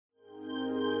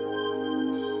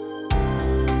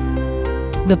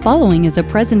The following is a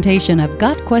presentation of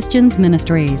Got Questions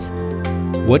Ministries.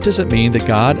 What does it mean that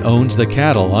God owns the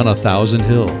cattle on 1,000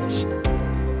 hills?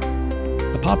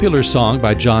 A popular song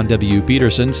by John W.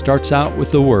 Peterson starts out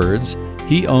with the words,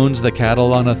 "He owns the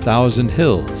cattle on 1,000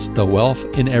 hills, the wealth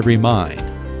in every mine."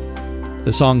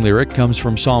 The song lyric comes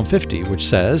from Psalm 50, which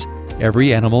says,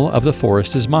 "Every animal of the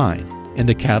forest is mine, and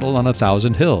the cattle on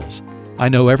 1,000 hills. I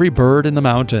know every bird in the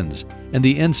mountains, and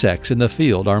the insects in the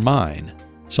field are mine."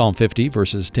 Psalm 50,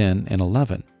 verses 10 and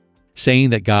 11. Saying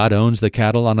that God owns the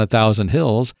cattle on 1,000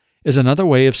 hills is another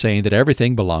way of saying that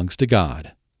everything belongs to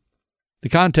God. The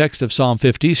context of Psalm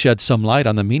 50 sheds some light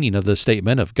on the meaning of the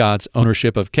statement of God's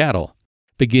ownership of cattle.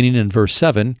 Beginning in verse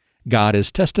 7, God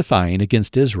is testifying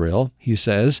against Israel. He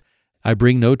says, "I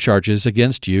bring no charges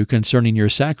against you concerning your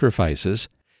sacrifices,"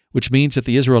 which means that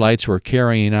the Israelites were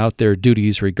carrying out their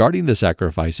duties regarding the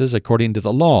sacrifices according to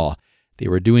the law. They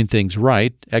were doing things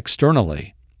right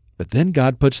externally. But then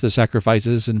God puts the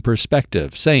sacrifices in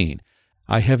perspective, saying,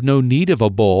 "I have no need of a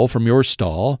bull from your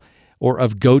stall, or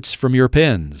of goats from your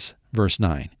pens." Verse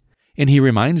 9. And he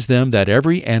reminds them that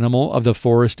every animal of the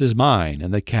forest is mine,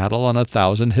 and the cattle on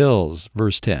 1,000 hills.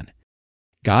 Verse 10.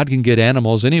 God can get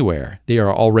animals anywhere. They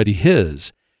are already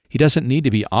his. He doesn't need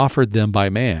to be offered them by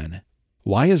man.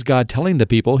 Why is God telling the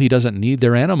people he doesn't need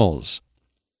their animals?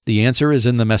 The answer is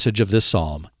in the message of this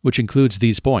psalm, which includes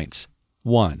these points.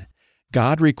 1.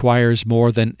 God requires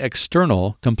more than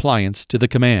external compliance to the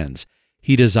commands.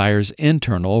 He desires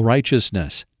internal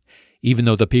righteousness. Even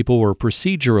though the people were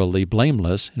procedurally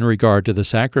blameless in regard to the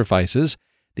sacrifices,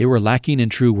 they were lacking in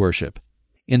true worship.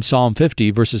 In Psalm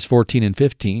 50, verses 14 and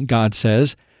 15, God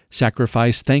says,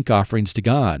 "Sacrifice thank offerings to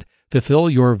God. Fulfill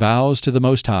your vows to the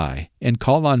Most High, and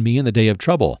call on me in the day of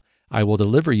trouble. I will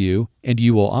deliver you, and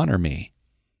you will honor me."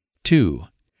 2.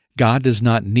 God does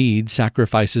not need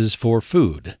sacrifices for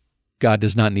food. God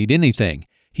does not need anything.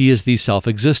 He is the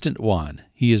self-existent one.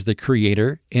 He is the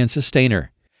creator and sustainer.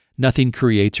 Nothing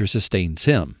creates or sustains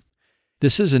him.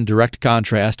 This is in direct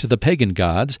contrast to the pagan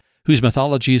gods, whose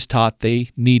mythologies taught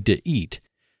they need to eat.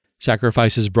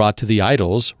 Sacrifices brought to the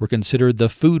idols were considered the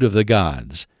food of the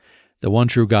gods. The one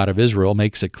true God of Israel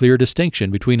makes a clear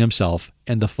distinction between himself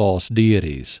and the false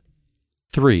deities.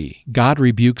 3. God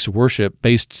rebukes worship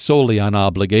based solely on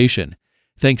obligation.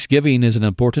 Thanksgiving is an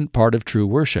important part of true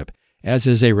worship, as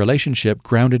is a relationship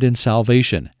grounded in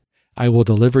salvation. "I will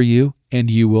deliver you,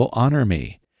 and you will honor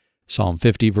me." Psalm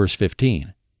 50, verse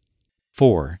 15.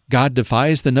 4. God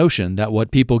defies the notion that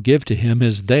what people give to him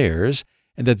is theirs,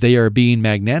 and that they are being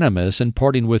magnanimous in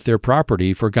parting with their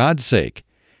property for God's sake.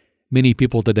 Many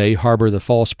people today harbor the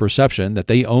false perception that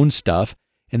they own stuff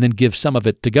and then give some of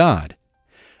it to God.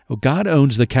 Well, God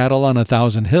owns the cattle on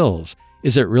 1,000 hills.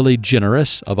 Is it really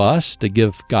generous of us to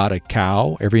give God a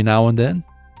cow every now and then?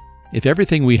 If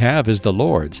everything we have is the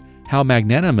Lord's, how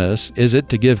magnanimous is it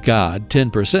to give God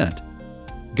 10%?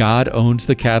 God owns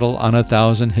the cattle on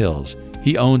 1,000 hills.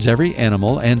 He owns every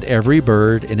animal and every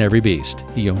bird and every beast.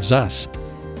 He owns us.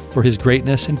 For his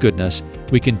greatness and goodness,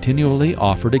 we continually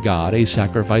offer to God a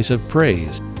sacrifice of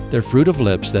praise, the fruit of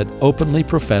lips that openly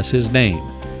profess his name.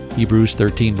 Hebrews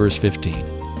 13, verse 15.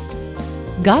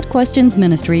 Got Questions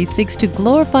Ministry seeks to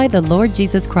glorify the Lord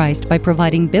Jesus Christ by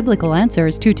providing biblical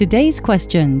answers to today's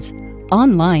questions.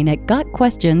 Online at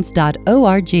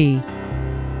gotquestions.org.